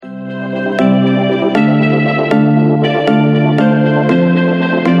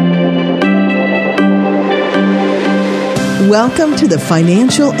Welcome to the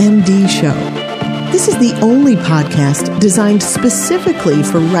Financial MD Show. This is the only podcast designed specifically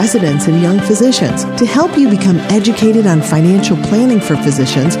for residents and young physicians to help you become educated on financial planning for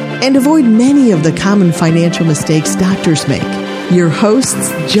physicians and avoid many of the common financial mistakes doctors make. Your hosts,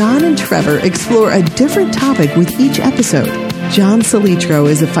 John and Trevor, explore a different topic with each episode. John Salitro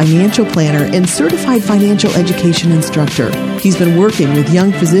is a financial planner and certified financial education instructor. He's been working with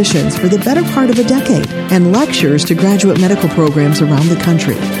young physicians for the better part of a decade and lectures to graduate medical programs around the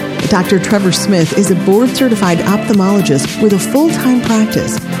country. Dr. Trevor Smith is a board-certified ophthalmologist with a full-time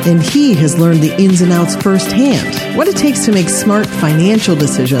practice, and he has learned the ins and outs firsthand, what it takes to make smart financial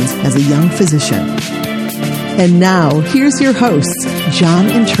decisions as a young physician. And now, here's your hosts, John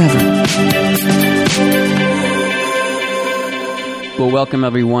and Trevor. Well, welcome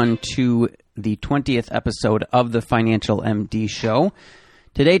everyone to the 20th episode of the Financial MD Show.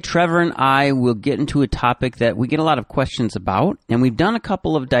 Today, Trevor and I will get into a topic that we get a lot of questions about, and we've done a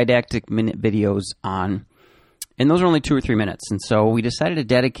couple of didactic minute videos on, and those are only 2 or 3 minutes. And so we decided to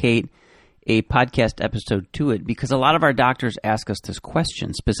dedicate a podcast episode to it because a lot of our doctors ask us this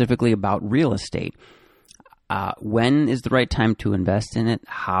question, specifically about real estate. When is the right time to invest in it?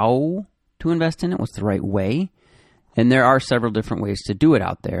 How to invest in it? What's the right way? And there are several different ways to do it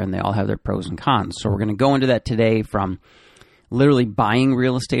out there, and they all have their pros and cons. So we're going to go into that today, from literally buying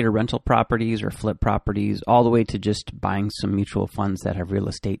real estate or rental properties or flip properties, all the way to just buying some mutual funds that have real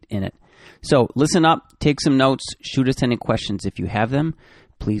estate in it. So listen up, take some notes, shoot us any questions if you have them.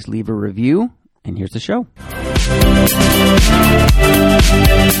 Please leave a review, and here's the show.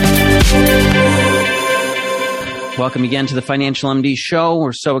 Welcome again to the Financial MD Show.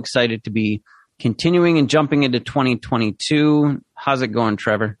 We're so excited to be continuing and jumping into 2022. How's it going,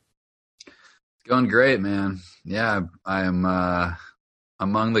 Trevor? It's going great, man. Yeah, I'm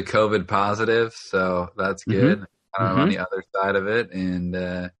among the COVID positive, so that's good. Mm-hmm. I'm on the other side of it,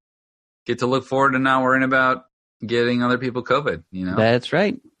 and get to look forward to not worrying about getting other people COVID, you know? That's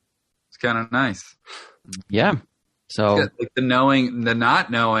right. It's kind of nice. Yeah. So like the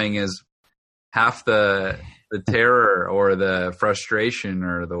not knowing is half the terror or the frustration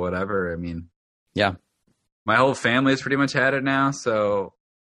or the whatever. I mean, yeah, my whole family has pretty much had it now, so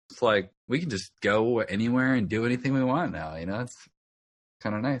it's like we can just go anywhere and do anything we want now. You know, it's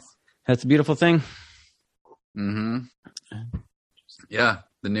kind of nice. That's a beautiful thing. Mm-hmm. Yeah,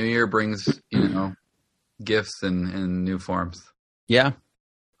 the new year brings, gifts in new forms. Yeah.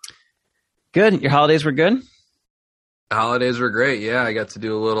 Good. Your holidays were good? The holidays were great. Yeah, I got to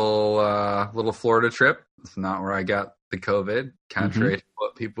do a little Florida trip. It's not where I got the COVID, contrary to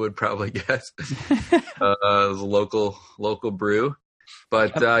what people would probably guess. It was a local brew.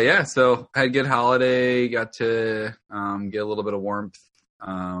 But so I had a good holiday, got to get a little bit of warmth.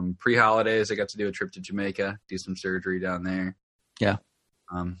 Pre-holidays, I got to do a trip to Jamaica, do some surgery down there. Yeah.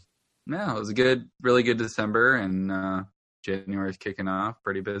 It was a really good December, and January's kicking off.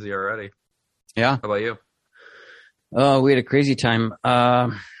 Pretty busy already. Yeah. How about you? Oh, we had a crazy time.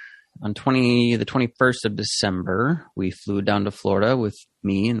 On the 21st of December, we flew down to Florida with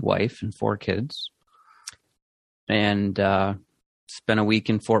me and wife and 4 kids, and spent a week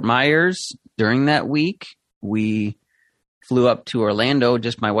in Fort Myers. During that week, we flew up to Orlando,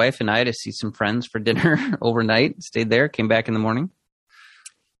 just my wife and I, to see some friends for dinner overnight. Stayed there, came back in the morning.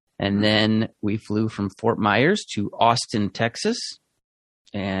 And then we flew from Fort Myers to Austin, Texas,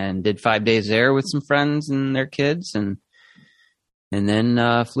 and did 5 days there with some friends and their kids, and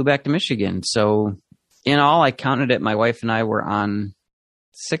then flew back to Michigan. So in all, I counted it, my wife and I were on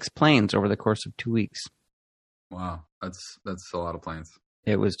 6 planes over the course of 2 weeks. Wow, that's a lot of planes.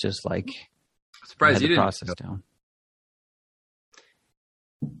 It was just like, I'm surprised you didn't process down.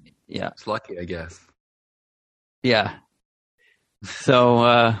 Yeah, it's lucky, I guess. Yeah.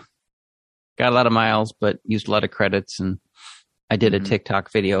 So got a lot of miles, but used a lot of credits, and I did a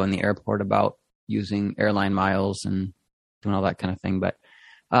TikTok video in the airport about using airline miles and doing all that kind of thing. But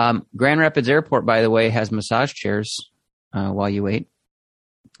Grand Rapids Airport, by the way, has massage chairs while you wait.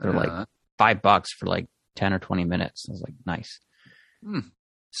 They're like $5 for like 10 or 20 minutes. I was like, nice.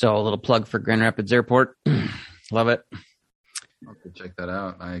 So a little plug for Grand Rapids Airport. Love it. I'll have to check that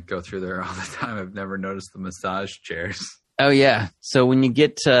out. I go through there all the time. I've never noticed the massage chairs. Oh, yeah. So when you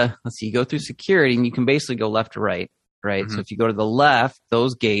get to, you go through security, and you can basically go left or right. So if you go to the left,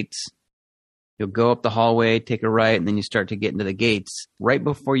 those gates, you'll go up the hallway, take a right, and then you start to get into the gates. Right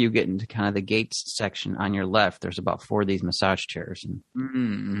before you get into kind of the gates section on your left, there's about 4 of these massage chairs.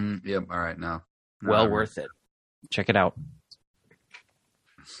 And Yep. All right. Now. Well worth it. Check it out.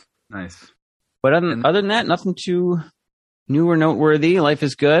 Nice. But other than that, nothing too new or noteworthy. Life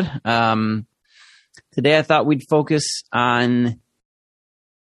is good. Today I thought we'd focus on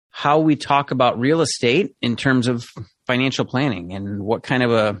how we talk about real estate in terms of financial planning and what kind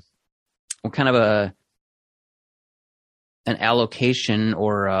of an allocation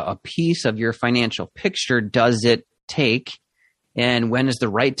or a piece of your financial picture does it take, and when is the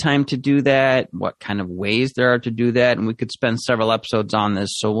right time to do that, what kind of ways there are to do that. And we could spend several episodes on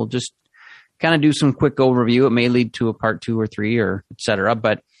this, so we'll just kind of do some quick overview. It may lead to a part 2 or 3 or et cetera,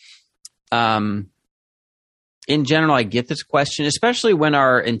 but in general, I get this question, especially when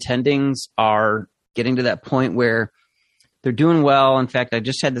our intendings are getting to that point where they're doing well. In fact, I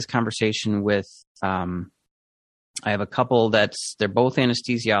just had this conversation with, I have a couple they're both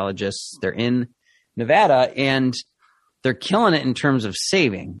anesthesiologists. They're in Nevada and they're killing it in terms of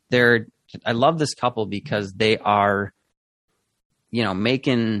saving. I love this couple because they are,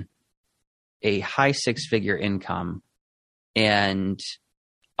 making a high 6-figure income and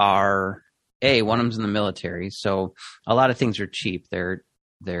are, one of them's in the military. So a lot of things are cheap. Their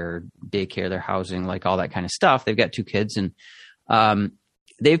daycare, their housing, like all that kind of stuff. They've got 2 kids and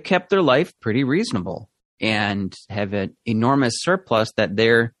they've kept their life pretty reasonable and have an enormous surplus that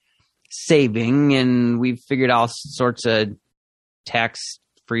they're saving. And we've figured all sorts of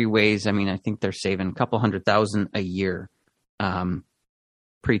tax-free ways. I mean, I think they're saving a couple $100,000 a year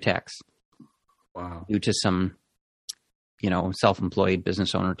pre-tax. Wow. Due to some, self-employed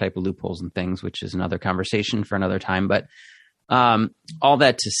business owner type of loopholes and things, which is another conversation for another time. But all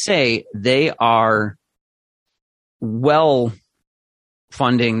that to say, they are well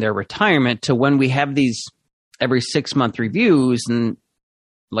funding their retirement to when we have these every 6-month reviews, and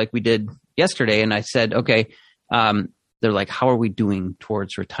like we did yesterday. And I said, okay, they're like, how are we doing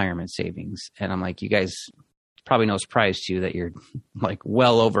towards retirement savings? And I'm like, you guys, probably no surprise to you that you're like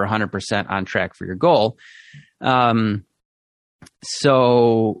well over 100% on track for your goal.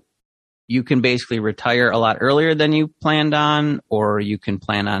 So you can basically retire a lot earlier than you planned on, or you can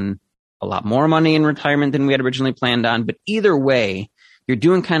plan on a lot more money in retirement than we had originally planned on. But either way, you're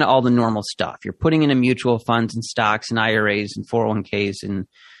doing kind of all the normal stuff. You're putting into mutual funds and stocks and IRAs and 401ks and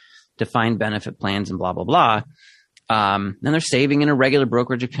defined benefit plans and blah, blah, blah. And they're saving in a regular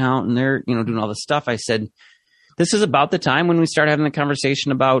brokerage account and they're, doing all this stuff. I said, this is about the time when we start having the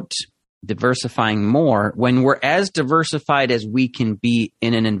conversation about diversifying more, when we're as diversified as we can be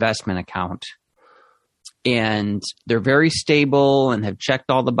in an investment account. And they're very stable and have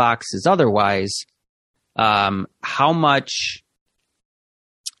checked all the boxes otherwise. How much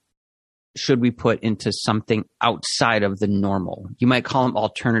should we put into something outside of the normal? You might call them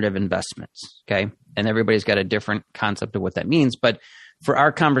alternative investments, okay? And everybody's got a different concept of what that means. But for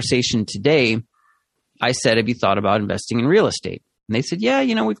our conversation today, I said, have you thought about investing in real estate? And they said, yeah,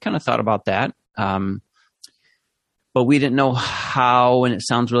 we've kind of thought about that. But we didn't know how, and it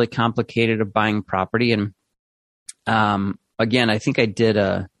sounds really complicated of buying property. And again, I think I did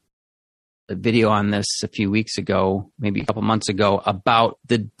a video on this a few weeks ago, maybe a couple months ago, about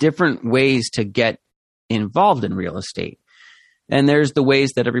the different ways to get involved in real estate. And there's the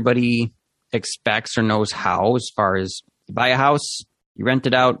ways that everybody expects or knows how, as far as you buy a house, you rent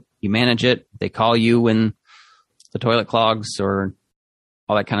it out, you manage it, they call you when the toilet clogs or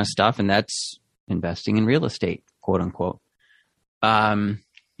all that kind of stuff. And that's investing in real estate, quote unquote. Then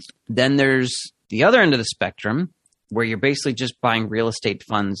there's the other end of the spectrum where you're basically just buying real estate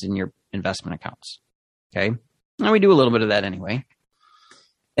funds in your investment accounts. Okay. And we do a little bit of that anyway.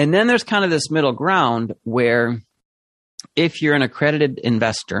 And then there's kind of this middle ground where if you're an accredited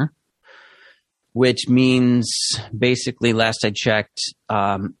investor, which means basically, last I checked,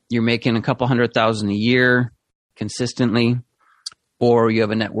 you're making a couple $100,000 a year consistently, or you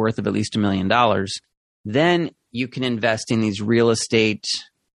have a net worth of at least $1 million, then you can invest in these real estate,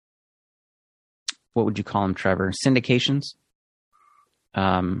 what would you call them, Trevor? Syndications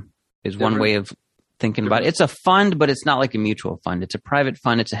is one way of thinking about it. It's a fund, but it's not like a mutual fund. It's a private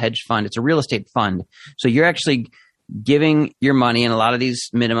fund. It's a hedge fund. It's a real estate fund. So you're actually giving your money, and a lot of these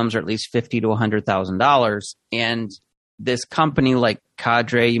minimums are at least $50,000 to $100,000. And this company like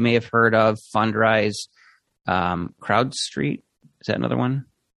Cadre, you may have heard of, Fundrise, CrowdStreet, is that another one?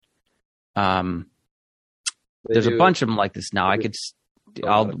 There's a bunch of them like this now.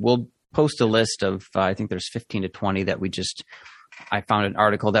 We'll post a list of, I think there's 15 to 20 that I found an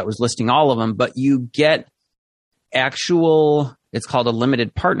article that was listing all of them, but you get it's called a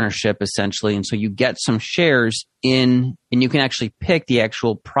limited partnership essentially. And so you get some shares in, and you can actually pick the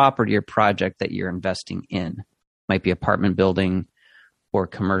actual property or project that you're investing in. Might be apartment building or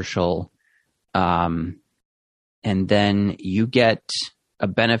commercial. And then you get a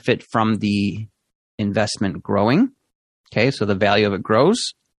benefit from the investment growing. Okay. So the value of it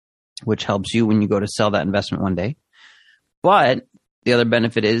grows. which helps you when you go to sell that investment one day. But the other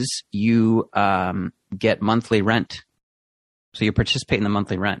benefit is you get monthly rent. So you participate in the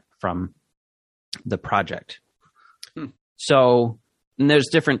monthly rent from the project. So and there's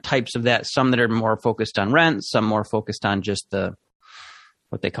different types of that. Some that are more focused on rent, some more focused on just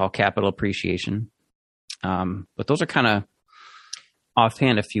what they call capital appreciation. But those are kind of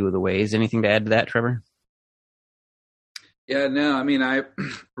offhand a few of the ways. Anything to add to that, Trevor? Yeah, no, I mean,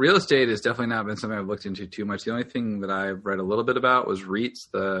 real estate has definitely not been something I've looked into too much. The only thing that I've read a little bit about was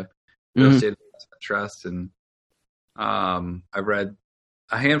REITs, the real estate investment trust. And I've read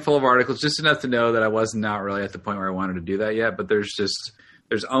a handful of articles, just enough to know that I was not really at the point where I wanted to do that yet. But there's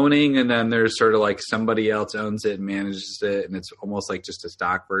owning, and then there's sort of like somebody else owns it and manages it. And it's almost like just a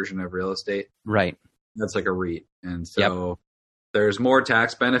stock version of real estate. Right. That's like a REIT. And so there's more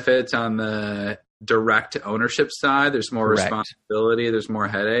tax benefits on the direct ownership side. There's more responsibility. There's more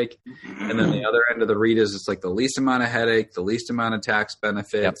headache. And then the other end of the REIT is it's like the least amount of headache, the least amount of tax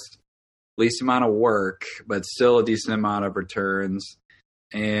benefits, least amount of work, but still a decent amount of returns.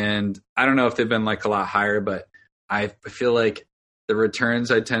 And I don't know if they've been like a lot higher, but I feel like the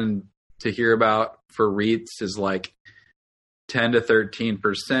returns I tend to hear about for REITs is like 10 to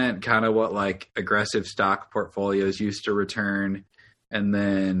 13%, kind of what like aggressive stock portfolios used to return. And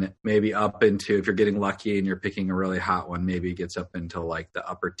then maybe up into, if you're getting lucky and you're picking a really hot one, maybe it gets up into like the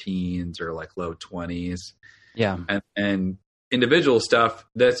upper teens or like low 20s. Yeah. And individual stuff,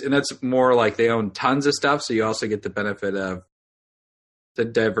 that's more like they own tons of stuff. So you also get the benefit of the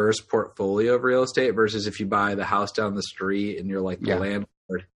diverse portfolio of real estate versus if you buy the house down the street and you're like the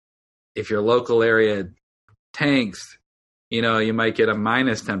landlord. If your local area tanks, you might get a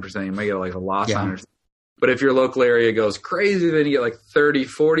minus 10%. You might get like a loss on it. But if your local area goes crazy, then you get like 30,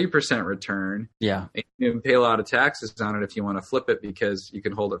 40% return. Yeah. And you can pay a lot of taxes on it if you want to flip it because you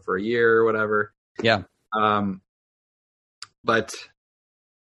can hold it for a year or whatever. Yeah. But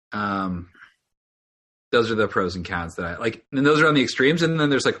those are the pros and cons that I like. And those are on the extremes. And then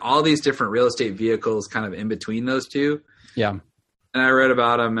there's like all these different real estate vehicles kind of in between those two. Yeah. And I read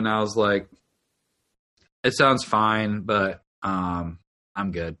about them and I was like, it sounds fine, but I'm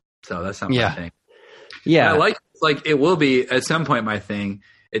good. So that's not my thing. Yeah. And I like it will be at some point my thing.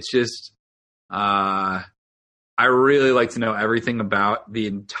 It's just I really like to know everything about the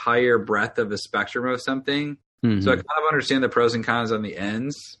entire breadth of the spectrum of something. Mm-hmm. So I kind of understand the pros and cons on the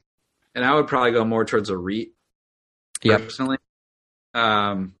ends. And I would probably go more towards a REIT personally.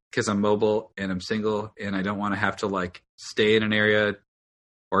 Because I'm mobile and I'm single and I don't want to have to like stay in an area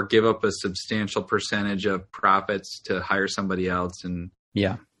or give up a substantial percentage of profits to hire somebody else. And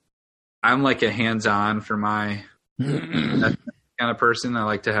I'm like a hands-on for my kind of person. I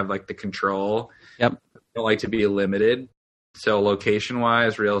like to have like the control. Yep. I don't like to be limited. So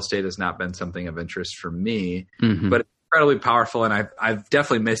location-wise, real estate has not been something of interest for me, but it's incredibly powerful. And I've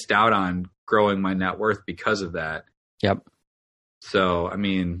definitely missed out on growing my net worth because of that. Yep. So, I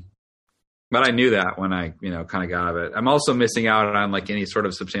mean, but I knew that when I, kind of got out of it. I'm also missing out on like any sort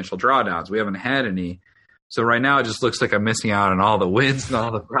of substantial drawdowns. We haven't had any. So right now it just looks like I'm missing out on all the wins and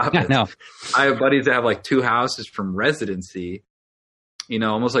all the profits. I have buddies that have like 2 houses from residency,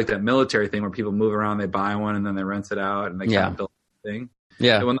 almost like that military thing where people move around, they buy one and then they rent it out and they kind of build a thing.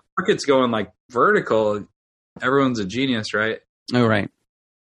 Yeah. And when the market's going like vertical, everyone's a genius, right? Oh, right.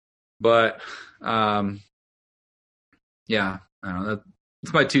 But, I don't know.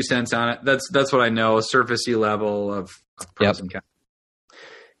 That's my 2 cents on it. That's what I know. A surfacey level of pros and cons.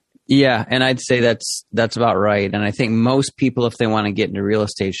 Yeah, and I'd say that's about right. And I think most people, if they want to get into real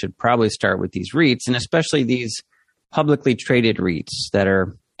estate, should probably start with these REITs, and especially these publicly traded REITs that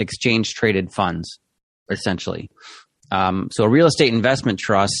are exchange traded funds, essentially. So a real estate investment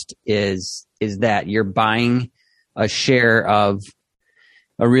trust is that you're buying a share of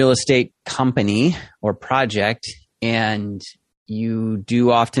a real estate company or project, and you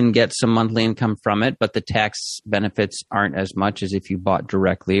do often get some monthly income from it, but the tax benefits aren't as much as if you bought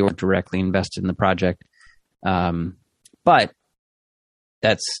directly or directly invested in the project. But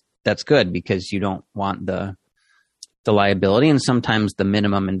that's good because you don't want the liability and sometimes the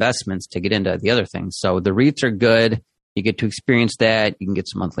minimum investments to get into the other things. So the REITs are good. You get to experience that. You can get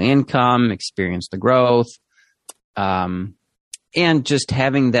some monthly income, experience the growth, and just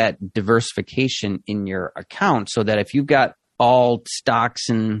having that diversification in your account so that if you've got all stocks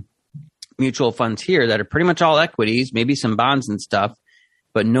and mutual funds here that are pretty much all equities, maybe some bonds and stuff,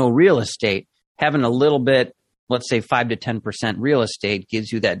 but no real estate, having a little bit, let's say 5 to 10% real estate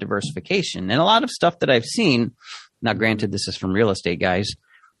gives you that diversification. And a lot of stuff that I've seen, now granted, this is from real estate guys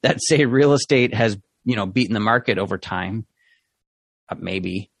that say real estate has, beaten the market over time.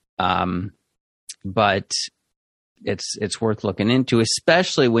 Maybe. But it's worth looking into,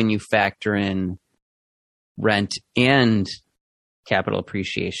 especially when you factor in rent and capital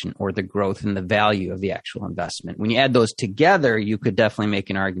appreciation or the growth in the value of the actual investment. When you add those together, you could definitely make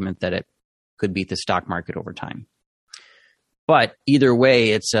an argument that it could beat the stock market over time. But either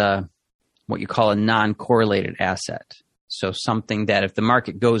way, it's what you call a non-correlated asset. So something that if the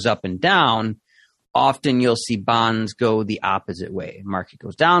market goes up and down, often you'll see bonds go the opposite way. Market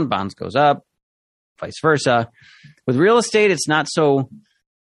goes down, bonds goes up, vice versa. With real estate, it's not so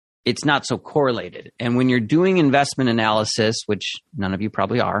correlated. And when you're doing investment analysis, which none of you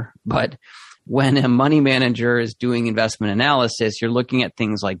probably are, but when a money manager is doing investment analysis, you're looking at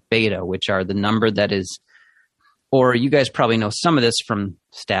things like beta, which are the number that is, or you guys probably know some of this from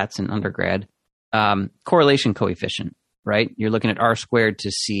stats in undergrad, correlation coefficient, right? You're looking at R squared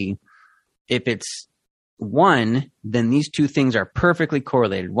to see if it's 1, then these two things are perfectly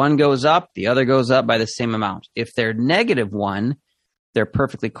correlated. One goes up, the other goes up by the same amount. If they're -1, they're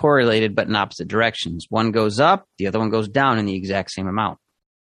perfectly correlated, but in opposite directions. One goes up, the other one goes down in the exact same amount.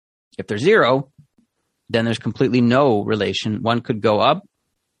 If they're 0, then there's completely no relation. One could go up,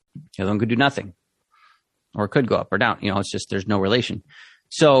 the other one could do nothing, or it could go up or down. It's just there's no relation.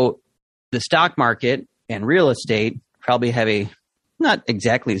 So the stock market and real estate probably have a, not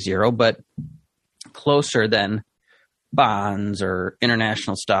exactly 0, but closer than bonds or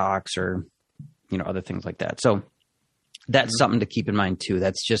international stocks or, other things like that. So that's something to keep in mind too.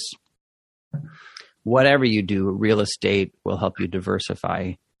 That's just whatever you do, real estate will help you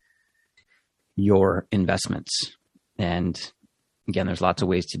diversify your investments. And again, there's lots of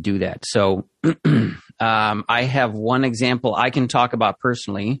ways to do that. So I have one example I can talk about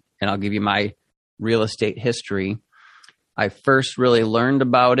personally, and I'll give you my real estate history. I first really learned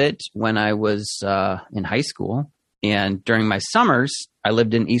about it when I was in high school. And during my summers, I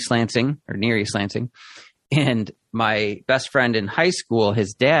lived in East Lansing, or near East Lansing. And my best friend in high school,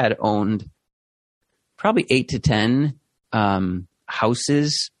 his dad owned probably 8 to 10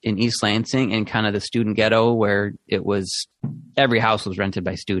 houses in East Lansing, and kind of the student ghetto where it was, every house was rented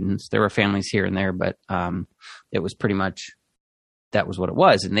by students. There were families here and there, but it was pretty much, that was what it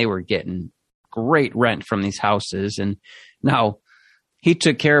was. And they were getting great rent from these houses. And now he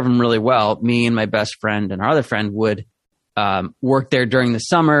took care of them really well. Me and my best friend and our other friend would work there during the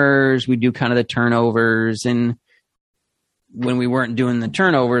summers. We'd do kind of the turnovers. And when we weren't doing the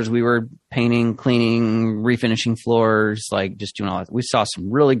turnovers, we were painting, cleaning, refinishing floors, like just doing all that. We saw some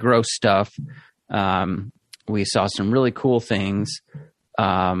really gross stuff. We saw some really cool things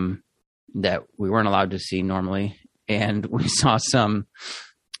that we weren't allowed to see normally. And we saw some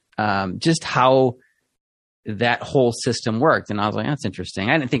just how that whole system worked. And I was like, that's interesting.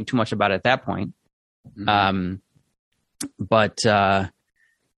 I didn't think too much about it at that point. But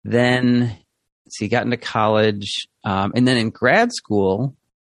then, he got into college. And then in grad school,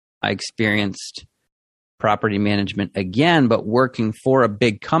 I experienced property management again, but working for a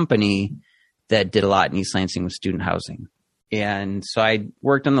big company that did a lot in East Lansing with student housing. And so I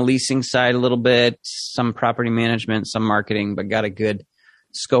worked on the leasing side a little bit, some property management, some marketing, but got a good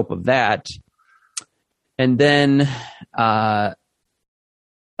scope of that. And then a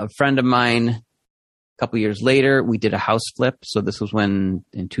friend of mine, a couple years later, we did a house flip. So this was when,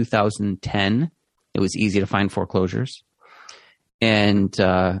 in 2010, it was easy to find foreclosures. And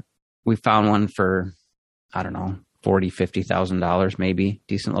we found one for, I don't know, $40,000, $50,000 maybe.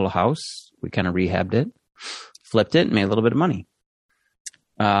 Decent little house. We kind of rehabbed it, flipped it, and made a little bit of money.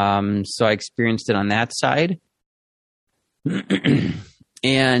 So I experienced it on that side.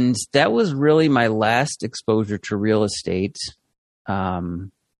 And that was really my last exposure to real estate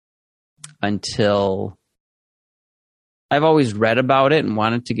until I've always read about it and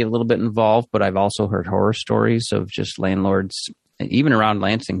wanted to get a little bit involved, but I've also heard horror stories of just landlords, even around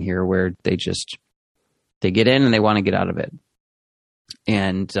Lansing here, where they get in and they want to get out of it.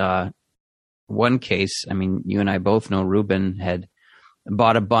 And one case, I mean, you and I both know Ruben had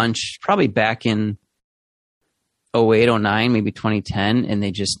bought a bunch probably back in 2008, 2009, maybe 2010, and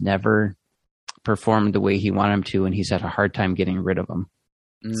they just never performed the way he wanted them to, and he's had a hard time getting rid of them.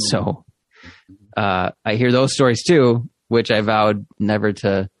 So I hear those stories too, which I vowed never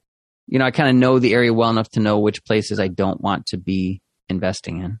to, I kind of know the area well enough to know which places I don't want to be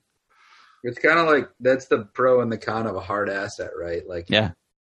investing in. It's kind of like, that's the pro and the con of a hard asset, right? Like, yeah.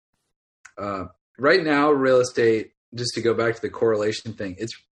 Right now, real estate, just to go back to the correlation thing,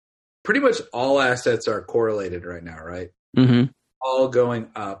 it's pretty much all assets are correlated right now, right? Mm-hmm. All going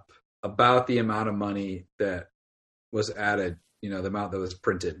up about the amount of money that was added, the amount that was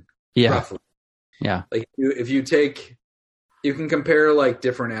printed. Yeah. Roughly. Yeah. Like if you take you can compare like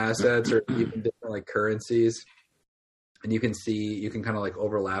different assets or even different like currencies, and you can kind of like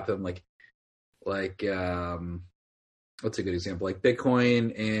overlap them. Like what's a good example? Like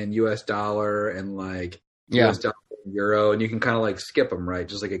Bitcoin and US dollar and like US dollar and euro, and you can kind of like skip them, right?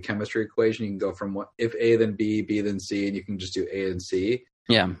 Just like a chemistry equation. You can go from if A then B, B then C, and you can just do A and C.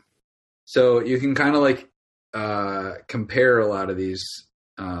 Yeah. So you can kind of like compare a lot of these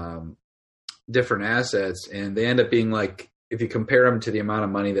different assets, and they end up being like, if you compare them to the amount of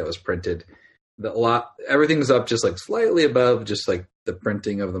money that was printed, everything's up just like slightly above just like the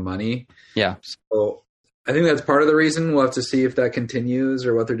printing of the money. Yeah. So I think that's part of the reason. We'll have to see if that continues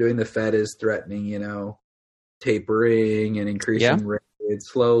or what they're doing. The Fed is threatening, tapering and increasing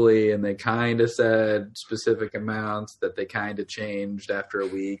rates slowly, and they kind of said specific amounts that they kind of changed after a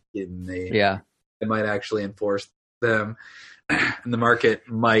week, and they might actually enforce them, and the market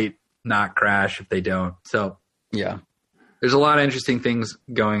might not crash if they don't. So there's a lot of interesting things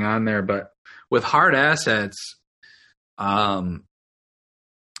going on there, but with hard assets, you're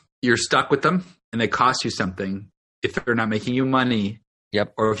stuck with them. And they cost you something if they're not making you money,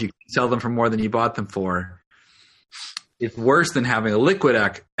 or if you sell them for more than you bought them for. It's worse than having a liquid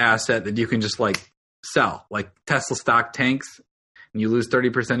asset that you can just like sell, like Tesla stock tanks, and you lose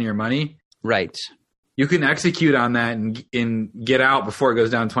 30% of your money. Right. You can execute on that and get out before it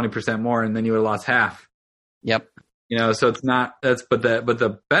goes down 20% more, and then you would have lost half. Yep. So it's not but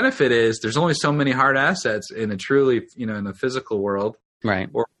the benefit is there's only so many hard assets in a truly in the physical world, right?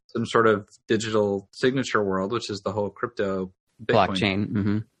 Or some sort of digital signature world, which is the whole crypto Bitcoin. Blockchain.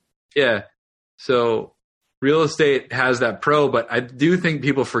 Mm-hmm. Yeah. So real estate has that pro, but I do think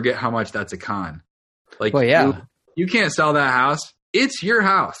people forget how much that's a con. Like, you can't sell that house. It's your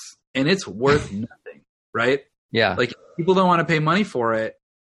house and it's worth nothing, right? Yeah. Like, people don't want to pay money for it.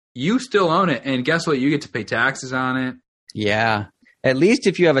 You still own it. And guess what? You get to pay taxes on it. Yeah. At least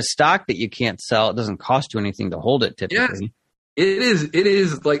if you have a stock that you can't sell, it doesn't cost you anything to hold it typically. Yes. It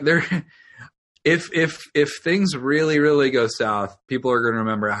is like if things really, really go south, people are going to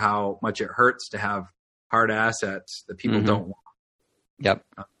remember how much it hurts to have hard assets that people don't want. Yep.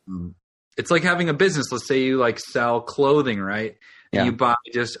 It's like having a business. Let's say you like sell clothing, right? And you buy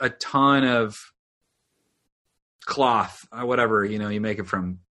just a ton of cloth, whatever, you make it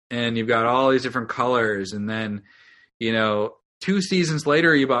from, and you've got all these different colors. And then, 2 seasons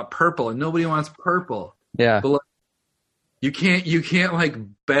later, you bought purple and nobody wants purple. Yeah. But you can't like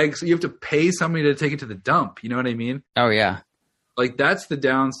beg. So you have to pay somebody to take it to the dump. You know what I mean? Oh yeah. Like, that's the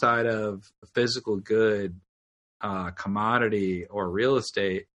downside of a physical good, commodity or real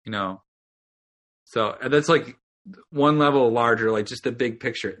estate, So that's like one level larger, like just the big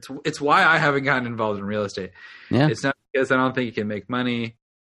picture. It's why I haven't gotten involved in real estate. Yeah. It's not because I don't think you can make money.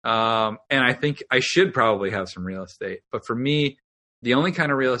 And I think I should probably have some real estate. But for me, the only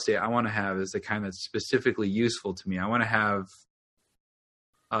kind of real estate I want to have is the kind that's specifically useful to me. I want to have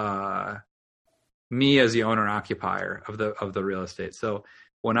me as the owner occupier of the real estate. So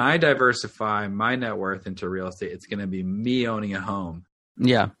when I diversify my net worth into real estate, it's going to be me owning a home.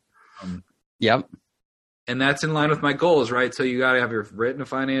 Yeah. Yep. And that's in line with my goals, right? So you got to have your written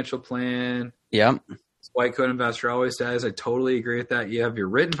financial plan. Yep. White Coat Investor always says, I totally agree with that. You have your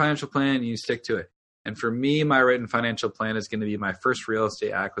written financial plan and you stick to it. And for me, my written financial plan is going to be my first real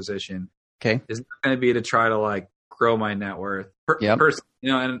estate acquisition. Okay. It's not going to be to try to like grow my net worth.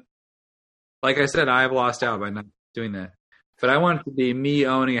 And like I said, I've lost out by not doing that. But I want it to be me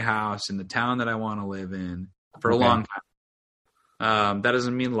owning a house in the town that I want to live in for a long time. That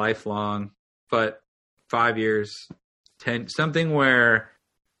doesn't mean lifelong, but 5 years, 10, something where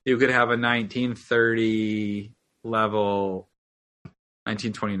you could have a 1930 level,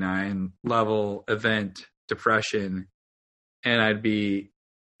 1929 level event, depression, and I'd be,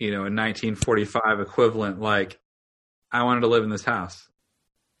 a 1945 equivalent. Like, I wanted to live in this house.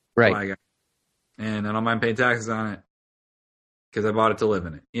 Right. And I don't mind paying taxes on it because I bought it to live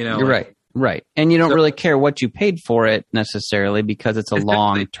in it. You're right. Right. And you don't really care what you paid for it necessarily because it's a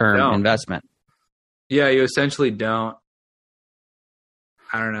long-term investment. Yeah, you essentially don't.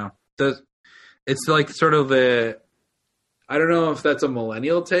 I don't know. It's like sort of I don't know if that's a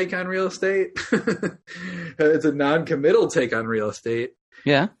millennial take on real estate. It's a non-committal take on real estate.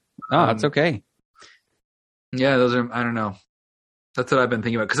 Yeah. Oh, that's okay. Yeah, I don't know. That's what I've been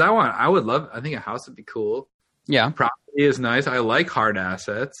thinking about. Because I think a house would be cool. Yeah. Property is nice. I like hard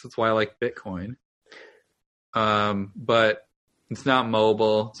assets. That's why I like Bitcoin. But it's not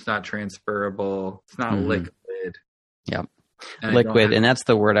mobile. It's not transferable. It's not liquid. Yeah. Liquid. And that's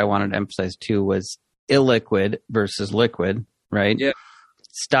the word I wanted to emphasize too, was illiquid versus liquid, right? Yeah.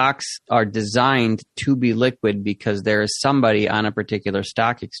 stocks are designed to be liquid because there is somebody on a particular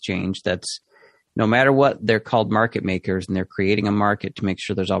stock exchange that's, no matter what, they're called market makers, and they're creating a market to make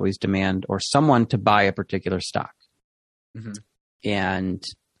sure there's always demand or someone to buy a particular stock. Mm-hmm. And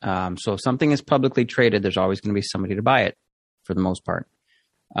so if something is publicly traded, there's always going to be somebody to buy it for the most part.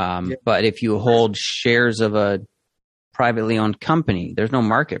 But if you hold shares of a privately owned company, there's no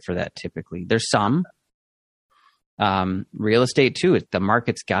market for that typically. There's some. Real estate too, the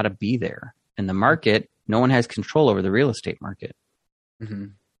market's got to be there. And the market, no one has control over the real estate market.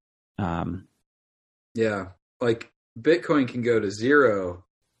 Mm-hmm. Yeah, like Bitcoin can go to zero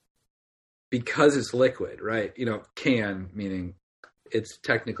because it's liquid, right? You know, can, meaning it's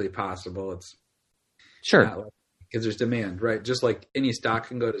technically possible. It's sure because there's demand, right? Just like any stock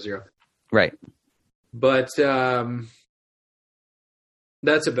can go to zero. Right. But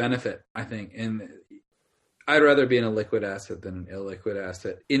that's a benefit, I think. And I'd rather be in a liquid asset than an illiquid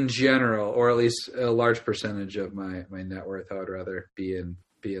asset in general, or at least a large percentage of my net worth. I would rather be in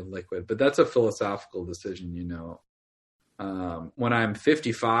liquid. But that's a philosophical decision, you know. When I'm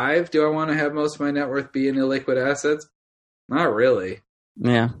 55, do I want to have most of my net worth be in illiquid assets? Not really.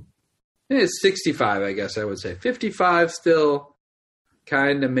 Yeah. It's 65, I guess I would say. 55 still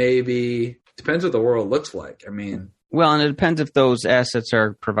kind of maybe. Depends what the world looks like. I mean. Well, and it depends if those assets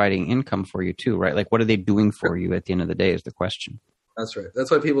are providing income for you too, right? Like what are they doing for you at the end of the day is the question. That's right. That's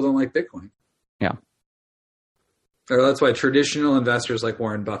why people don't like Bitcoin. Yeah. Or that's why traditional investors like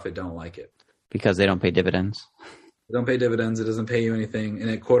Warren Buffett don't like it. Because they don't pay dividends. They don't pay dividends. It doesn't pay you anything. And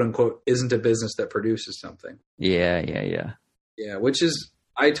it, quote unquote, isn't a business that produces something. Yeah. Yeah, which is,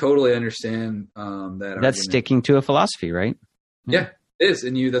 I totally understand that That's argument. sticking to a philosophy, right? Yeah, it is.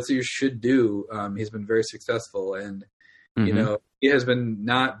 And that's what you should do. He's been very successful. And, you know, he has been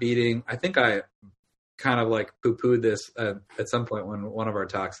not beating, I think I kind of like poo-pooed this at some point when one of our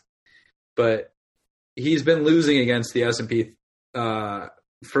talks, but he's been losing against the S&P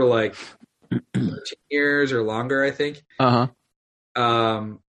for like 10 years or longer, I think.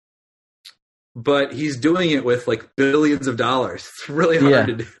 But he's doing it with like billions of dollars. It's really hard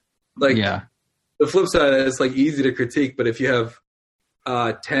to do. Like, the flip side is like easy to critique, but if you have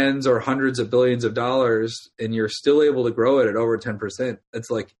tens or hundreds of billions of dollars and you're still able to grow it at over 10%, it's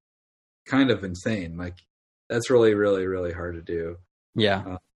like kind of insane. Like that's really, really, really hard to do.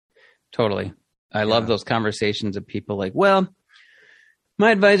 Yeah, totally. I love those conversations of people like, well,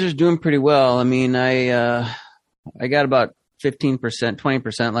 my advisor's doing pretty well. I mean, I got about 15%,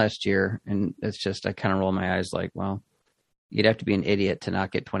 20% last year. And it's just, I kind of roll my eyes like, well, you'd have to be an idiot to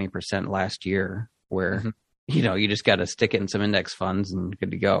not get 20% last year where, you know, you just got to stick it in some index funds and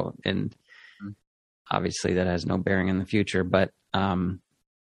good to go. And obviously that has no bearing in the future, but,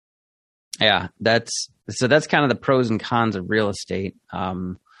 that's kind of the pros and cons of real estate.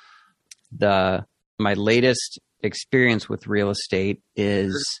 My latest experience with real estate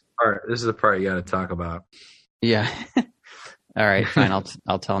is this is the part you got to talk about. Yeah. All right, fine.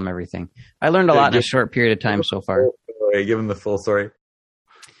 I'll tell them everything. I learned a lot in a short period of time so far. Give them the full story.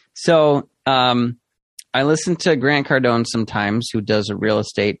 So, I listen to Grant Cardone sometimes, who does a real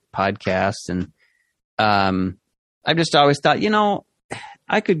estate podcast, and I've just always thought, you know,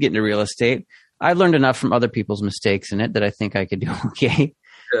 I could get into real estate. I learned enough from other people's mistakes in it that I think I could do okay.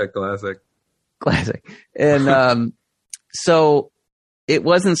 Yeah, classic. And so it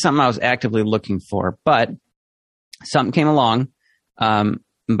wasn't something I was actively looking for, but something came along.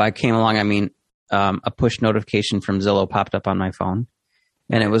 By came along, I mean a push notification from Zillow popped up on my phone.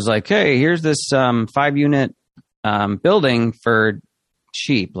 And it was like, hey, here's this 5-unit building for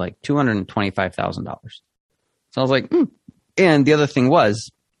cheap, like $225,000. So I was like, And the other thing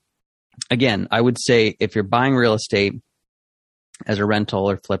was, again, I would say if you're buying real estate as a rental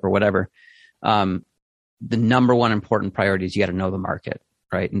or flip or whatever, the number one important priority is you got to know the market,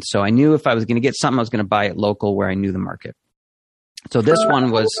 right? And so I knew if I was going to get something, I was going to buy it local where I knew the market. So this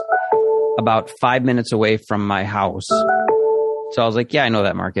one was about 5 minutes away from my house. So I was like, yeah, I know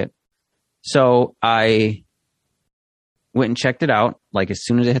that market. So I went and checked it out, like as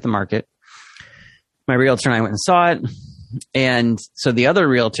soon as it hit the market. My realtor and I went and saw it. And so the other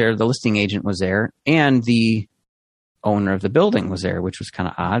realtor, the listing agent, was there, and the owner of the building was there, which was kind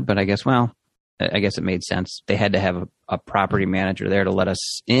of odd, but I guess it made sense. They had to have a property manager there to let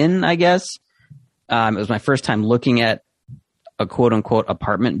us in, I guess. It was my first time looking at a quote unquote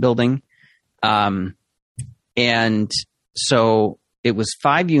apartment building. And so it was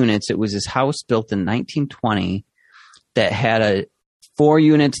 5 units. It was this house built in 1920 that had 4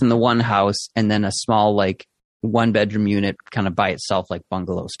 units in the one house and then a small, like, 1-bedroom unit kind of by itself, like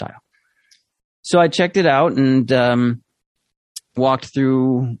bungalow style. So I checked it out, and walked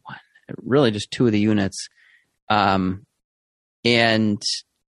through really just 2 of the units. And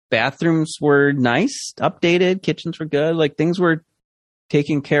bathrooms were nice, updated, kitchens were good, like things were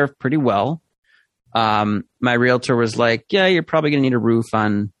taken care of pretty well. My realtor was like, yeah, you're probably going to need a roof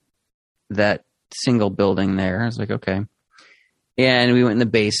on that single building there. I was like, okay. And we went in the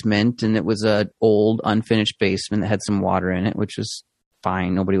basement, and it was an old unfinished basement that had some water in it, which was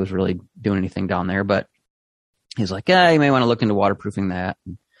fine. Nobody was really doing anything down there, but he's like, yeah, you may want to look into waterproofing that.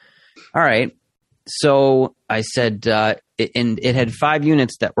 All right. So I said, and it had 5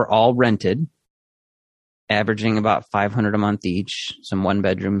 units that were all rented, averaging about $500 a month each, some 1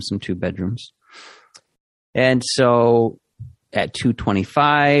 bedrooms, some 2 bedrooms. And so at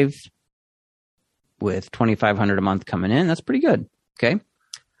 $225 with $2,500 a month coming in, that's pretty good. Okay.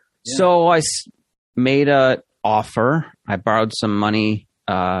 Yeah. So I made a offer. I borrowed some money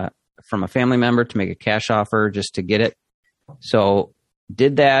from a family member to make a cash offer just to get it. So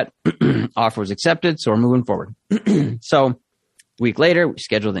did that. Offer was accepted. So we're moving forward. So a week later, we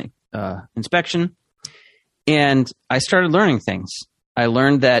scheduled the inspection, and I started learning things. I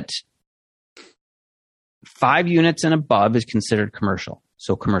learned that 5 units and above is considered commercial.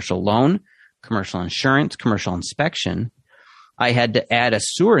 So commercial loan, commercial insurance, commercial inspection. I had to add a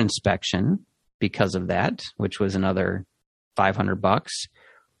sewer inspection because of that, which was another $500.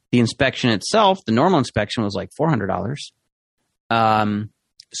 The inspection itself, the normal inspection, was like $400.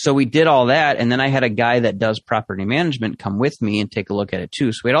 So we did all that, and then I had a guy that does property management come with me and take a look at it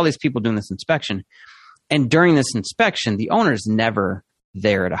too. So we had all these people doing this inspection. And during this inspection, the owner's never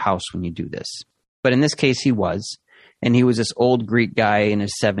there at a house when you do this. But in this case, he was. And he was this old Greek guy in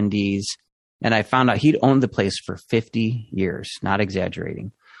his 70s. And I found out he'd owned the place for 50 years, not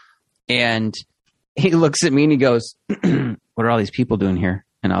exaggerating. And he looks at me and he goes, what are all these people doing here?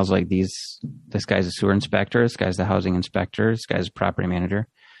 And I was like, this guy's a sewer inspector. This guy's the housing inspector. This guy's a property manager.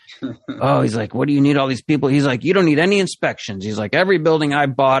 Oh, he's like, what do you need all these people? He's like, you don't need any inspections. He's like, every building I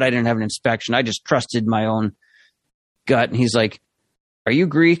bought, I didn't have an inspection. I just trusted my own gut. And he's like, are you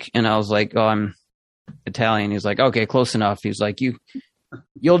Greek? And I was like, oh, I'm Italian. He's like, okay, close enough. He's like,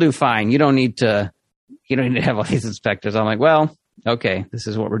 you'll do fine. You don't need to have all these inspectors. I'm like, well, okay, this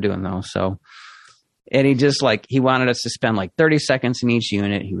is what we're doing though. So, and he wanted us to spend like 30 seconds in each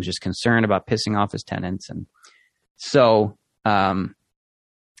unit. He was just concerned about pissing off his tenants. And so,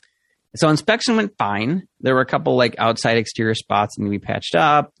 so inspection went fine. There were a couple like outside exterior spots that need to be patched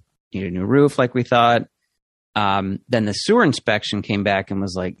up, needed a new roof like we thought. Then the sewer inspection came back and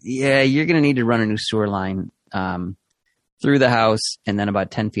was like, yeah, you're going to need to run a new sewer line through the house and then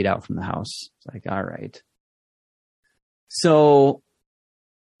about 10 feet out from the house. It's like, all right. So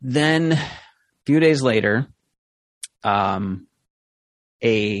then a few days later,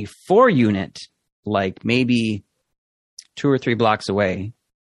 a 4 unit, like maybe 2 or 3 blocks away,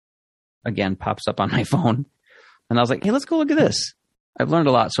 again, pops up on my phone. And I was like, hey, let's go look at this. I've learned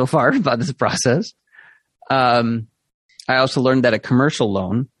a lot so far about this process. I also learned that a commercial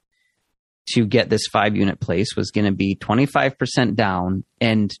loan to get this 5 unit place was going to be 25% down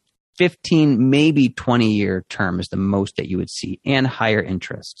and 15, maybe 20-year term is the most that you would see, and higher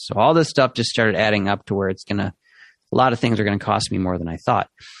interest. So all this stuff just started adding up to where a lot of things are going to cost me more than I thought.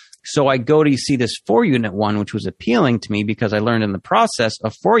 So I go to see this 4 unit one, which was appealing to me because I learned in the process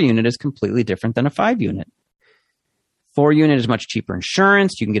a 4 unit is completely different than a 5 unit. 4 unit is much cheaper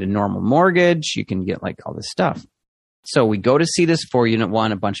insurance. You can get a normal mortgage. You can get like all this stuff. So we go to see this 4 unit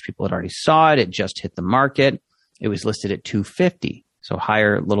one. A bunch of people had already saw it. It just hit the market. It was listed at $250. So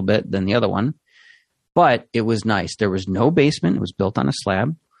higher a little bit than the other one, but it was nice. There was no basement. It was built on a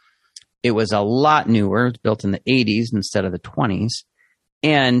slab. It was a lot newer. It was built in the 80s instead of the 20s.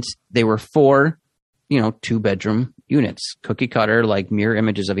 And they were 4, 2-bedroom units, cookie cutter, like mirror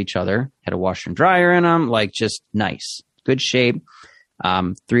images of each other, had a washer and dryer in them, like just nice, good shape.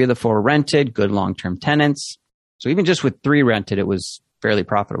 3 of the 4 rented, good long-term tenants. So even just with 3 rented, it was fairly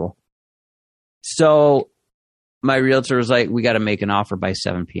profitable. So my realtor was like, we got to make an offer by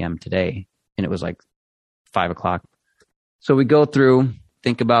 7 p.m. today. And it was like 5 o'clock. So we go through,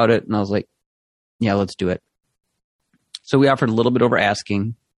 think about it. And I was like, yeah, let's do it. So we offered a little bit over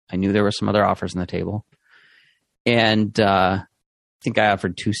asking. I knew there were some other offers on the table. And I think I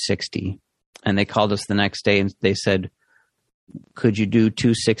offered $260. And they called us the next day and they said, could you do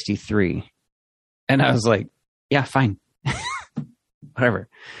 $263? And I was like, yeah, fine. Whatever.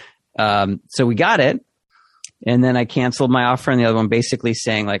 So we got it. And then I canceled my offer on the other one, basically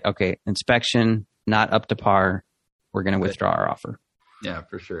saying like, okay, inspection, not up to par. We're going to withdraw our offer. Yeah,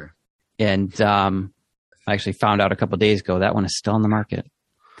 for sure. And I actually found out a couple of days ago that one is still on the market.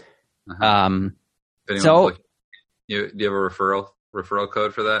 Uh-huh. Do you have a referral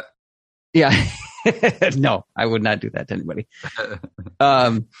code for that? Yeah. No, I would not do that to anybody.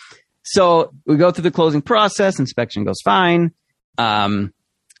 So we go through the closing process. Inspection goes fine.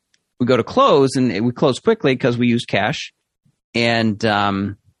 We go to close, and we close quickly because we use cash. And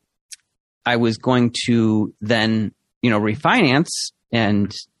I was going to then, refinance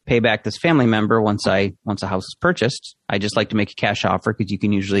and pay back this family member once a house is purchased. I just like to make a cash offer because you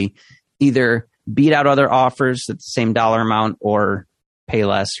can usually either beat out other offers at the same dollar amount or pay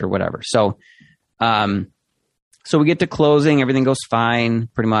less or whatever. So we get to closing. Everything goes fine,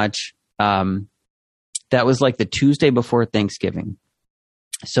 pretty much. That was like the Tuesday before Thanksgiving.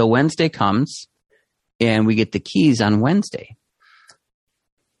 So Wednesday comes, and we get the keys on Wednesday.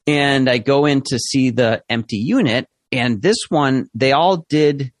 And I go in to see the empty unit, and this one, they all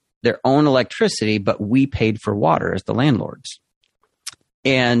did their own electricity, but we paid for water as the landlords.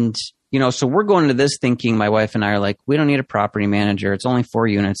 And, so we're going into this thinking, my wife and I are like, we don't need a property manager. It's only 4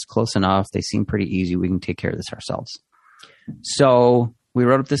 units, close enough. They seem pretty easy. We can take care of this ourselves. So we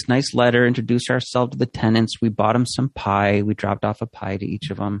wrote up this nice letter, introduced ourselves to the tenants. We bought them some pie. We dropped off a pie to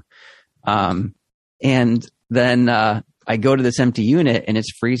each of them. And then I go to this empty unit, and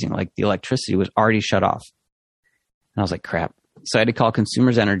it's freezing. Like, the electricity was already shut off. And I was like, crap. So I had to call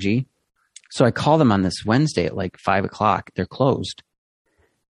Consumers Energy. So I call them on this Wednesday at like 5:00. They're closed.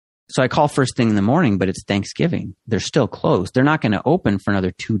 So I call first thing in the morning, but it's Thanksgiving. They're still closed. They're not going to open for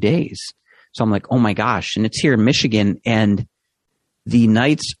another 2 days. So I'm like, oh my gosh. And it's here in Michigan, and the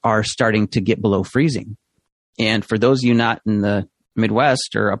nights are starting to get below freezing. And for those of you not in the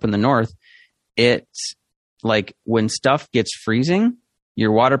Midwest or up in the North, it's like when stuff gets freezing,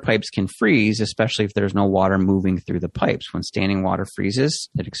 your water pipes can freeze, especially if there's no water moving through the pipes. When standing water freezes,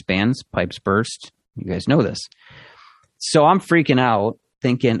 it expands, pipes burst. You guys know this. So I'm freaking out,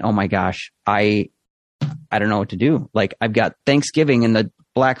 thinking, oh my gosh, I don't know what to do. Like, I've got Thanksgiving and the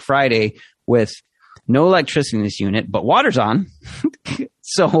Black Friday with no electricity in this unit, but water's on.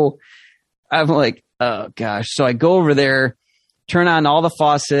 So I'm like, oh gosh. So I go over there, turn on all the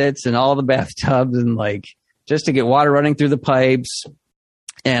faucets and all the bathtubs, and like, just to get water running through the pipes.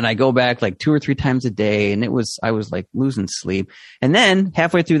 And I go back like 2 or 3 times a day, and I was like losing sleep. And then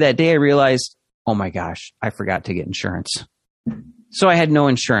halfway through that day, I realized, oh my gosh, I forgot to get insurance. So I had no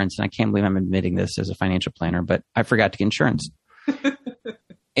insurance, and I can't believe I'm admitting this as a financial planner, but I forgot to get insurance.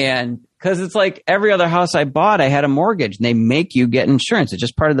 And because it's like every other house I bought, I had a mortgage, and they make you get insurance. It's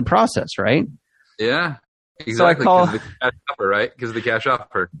just part of the process, right? Yeah, exactly. So I call the cash offer, right? Because the cash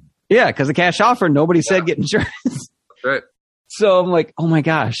offer. Yeah, because the cash offer, nobody said get insurance. That's right. So I'm like, oh my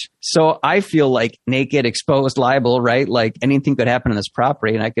gosh. So I feel like naked, exposed, liable, right? Like anything could happen on this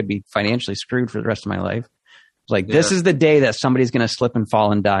property, and I could be financially screwed for the rest of my life. Like, this is the day that somebody's going to slip and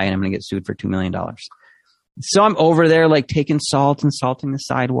fall and die, and I'm going to get sued for $2 million. So I'm over there, like, taking salt and salting the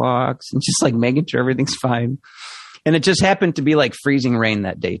sidewalks and just like making sure everything's fine. And it just happened to be like freezing rain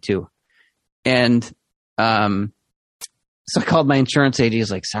that day too. And so I called my insurance agent.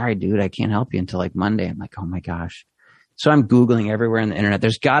 He's like, sorry, dude, I can't help you until like Monday. I'm like, oh my gosh. So I'm Googling everywhere on the internet.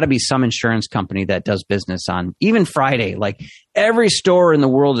 There's got to be some insurance company that does business on even Friday. Like, every store in the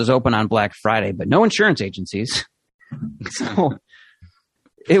world is open on Black Friday, but no insurance agencies. So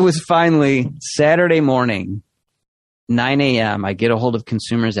it was finally Saturday morning, 9 a.m. I get a hold of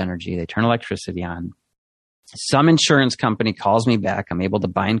Consumers Energy. They turn electricity on. Some insurance company calls me back. I'm able to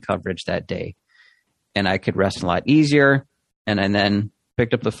bind coverage that day, and I could rest a lot easier. And I then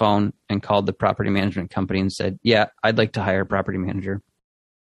picked up the phone and called the property management company and said, yeah, I'd like to hire a property manager.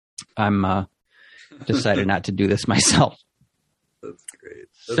 I'm decided not to do this myself. That's great.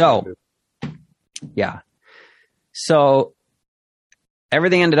 Yeah. So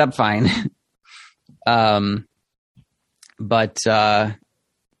everything ended up fine. But I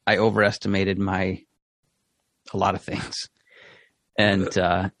overestimated a lot of things. And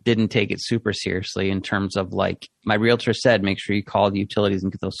didn't take it super seriously in terms of, like, my realtor said, make sure you call the utilities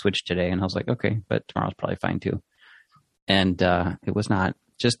and get those switched today. And I was like, okay, but tomorrow's probably fine too. And it was not,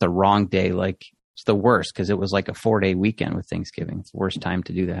 just the wrong day. Like, it's the worst because it was like a 4-day weekend with Thanksgiving. It's the worst time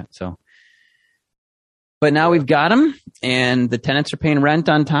to do that. So, but now we've got them, and the tenants are paying rent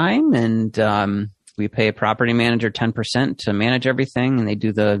on time, and we pay a property manager 10% to manage everything, and they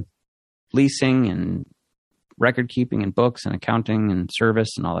do the leasing and record keeping and books and accounting and service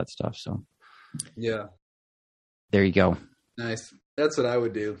and all that stuff. So yeah, there you go. Nice. That's what I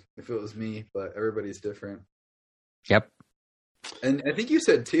would do if it was me, but everybody's different. Yep. And I think you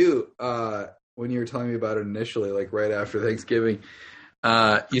said too, when you were telling me about it initially, like right after Thanksgiving,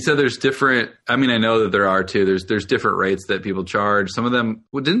 You said there's different. I mean, I know that there are too. There's different rates that people charge. Some of them.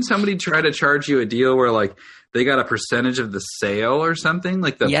 Well, didn't somebody try to charge you a deal where like they got a percentage of the sale or something?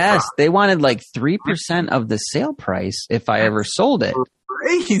 Like yes, they wanted like 3% of the sale price if I ever sold it.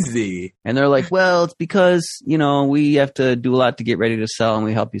 Crazy. And they're like, well, it's because we have to do a lot to get ready to sell, and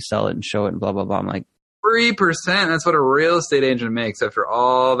we help you sell it and show it and blah blah blah. I'm like, 3%. That's what a real estate agent makes after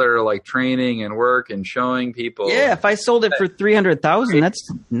all their like training and work and showing people. Yeah, if I sold it for $300,000, that's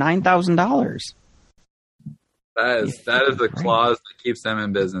 $9,000. That is the clause that keeps them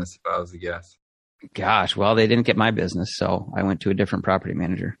in business, if I was to guess. Gosh, well, they didn't get my business, so I went to a different property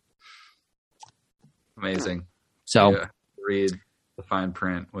manager. Amazing. So read the fine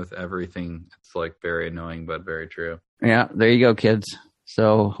print with everything. It's like very annoying, but very true. Yeah, there you go, kids.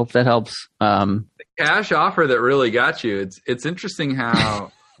 So hope that helps. The cash offer that really got you. It's interesting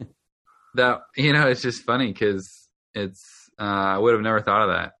how that, it's just funny because it's, I would have never thought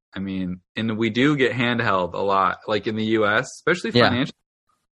of that. I mean, and we do get handheld a lot, like in the U.S., especially financially.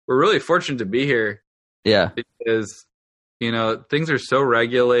 We're really fortunate to be here. Yeah. Because, things are so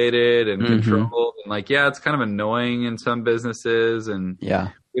regulated and controlled. And like, it's kind of annoying in some businesses. And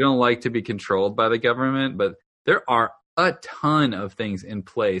we don't like to be controlled by the government. But there are a ton of things in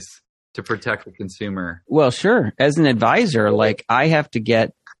place to protect the consumer. Well, sure. As an advisor, like I have to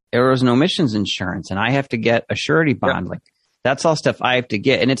get errors and omissions insurance and I have to get a surety bond. Like that's all stuff I have to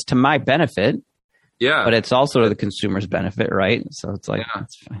get. And it's to my benefit. Yeah. But it's also to the consumer's benefit, right? So it's like,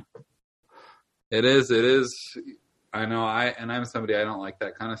 that's fine. It is. I know I'm somebody, I don't like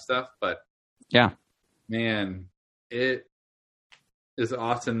that kind of stuff, but man, it is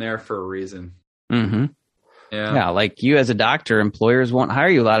often there for a reason. Mm-hmm. Yeah, like you as a doctor, employers won't hire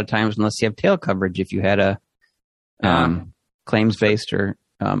you a lot of times unless you have tail coverage if you had a claims-based or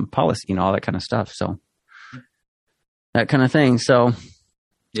policy, all that kind of stuff. So that kind of thing. So,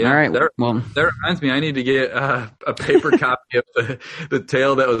 all right. That reminds me, I need to get a paper copy of the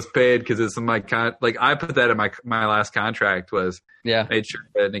tail that was paid because it's in my I put that in my last contract was made sure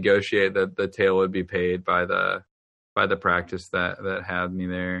to negotiate that the tail would be paid by the practice that had me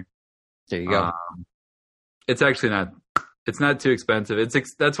there. There you go. It's actually not too expensive.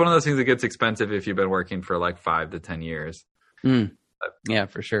 That's one of those things that gets expensive if you've been working for like 5 to 10 years. Yeah,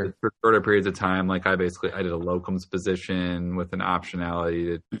 for sure. For shorter periods of time, like I did a locums position with an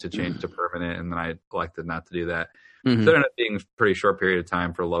optionality to change to permanent, and then I elected not to do that. So it ended up being a pretty short period of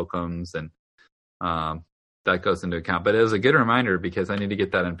time for locums, and that goes into account. But it was a good reminder because I need to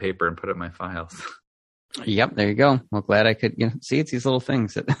get that in paper and put it in my files. Yep, there you go. Well, glad I could see it's these little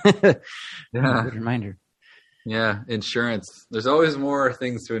things that good reminder. Yeah, insurance. There's always more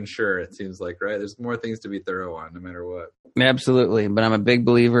things to insure, it seems like, right? There's more things to be thorough on, no matter what. Absolutely. But I'm a big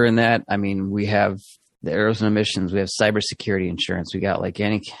believer in that. I mean, we have the errors and omissions. We have cybersecurity insurance. We got like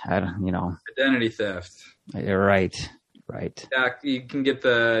identity theft. Right. You can get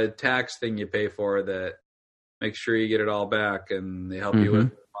the tax thing you pay for that makes sure you get it all back, and they help you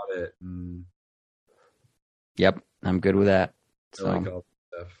with audit. Yep, I'm good with that. I like all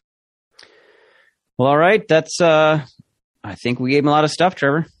that stuff. Well, all right. That's, I think we gave him a lot of stuff,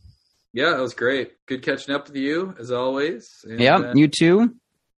 Trevor. Yeah, that was great. Good catching up with you, as always. And, you too.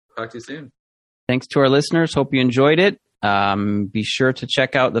 Talk to you soon. Thanks to our listeners. Hope you enjoyed it. Be sure to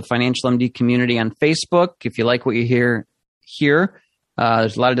check out the Financial MD community on Facebook. If you like what you hear here,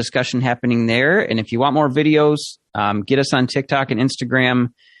 there's a lot of discussion happening there. And if you want more videos, get us on TikTok and Instagram.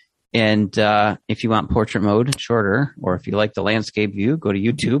 And if you want portrait mode, shorter, or if you like the landscape view, go to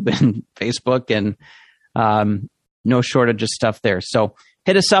YouTube and Facebook, and no shortage of stuff there. So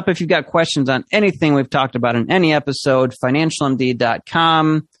hit us up if you've got questions on anything we've talked about in any episode,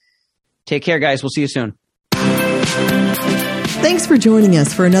 financialmd.com. Take care, guys. We'll see you soon. Thanks for joining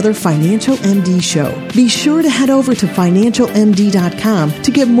us for another Financial MD show. Be sure to head over to financialmd.com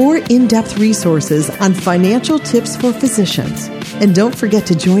to get more in-depth resources on financial tips for physicians. And don't forget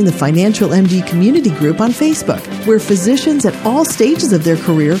to join the Financial MD community group on Facebook, where physicians at all stages of their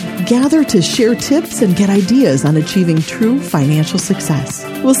career gather to share tips and get ideas on achieving true financial success.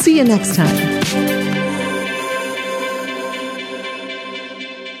 We'll see you next time.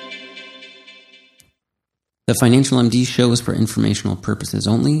 The Financial MD show is for informational purposes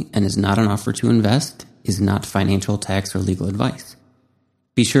only and is not an offer to invest, is not financial, tax, or legal advice.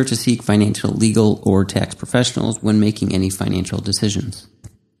 Be sure to seek financial, legal, or tax professionals when making any financial decisions.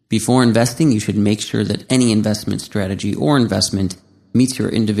 Before investing, you should make sure that any investment strategy or investment meets your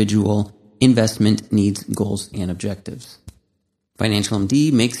individual investment needs, goals, and objectives. Financial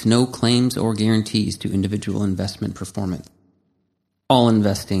MD makes no claims or guarantees to individual investment performance. All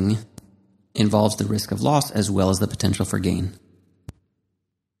investing involves the risk of loss as well as the potential for gain.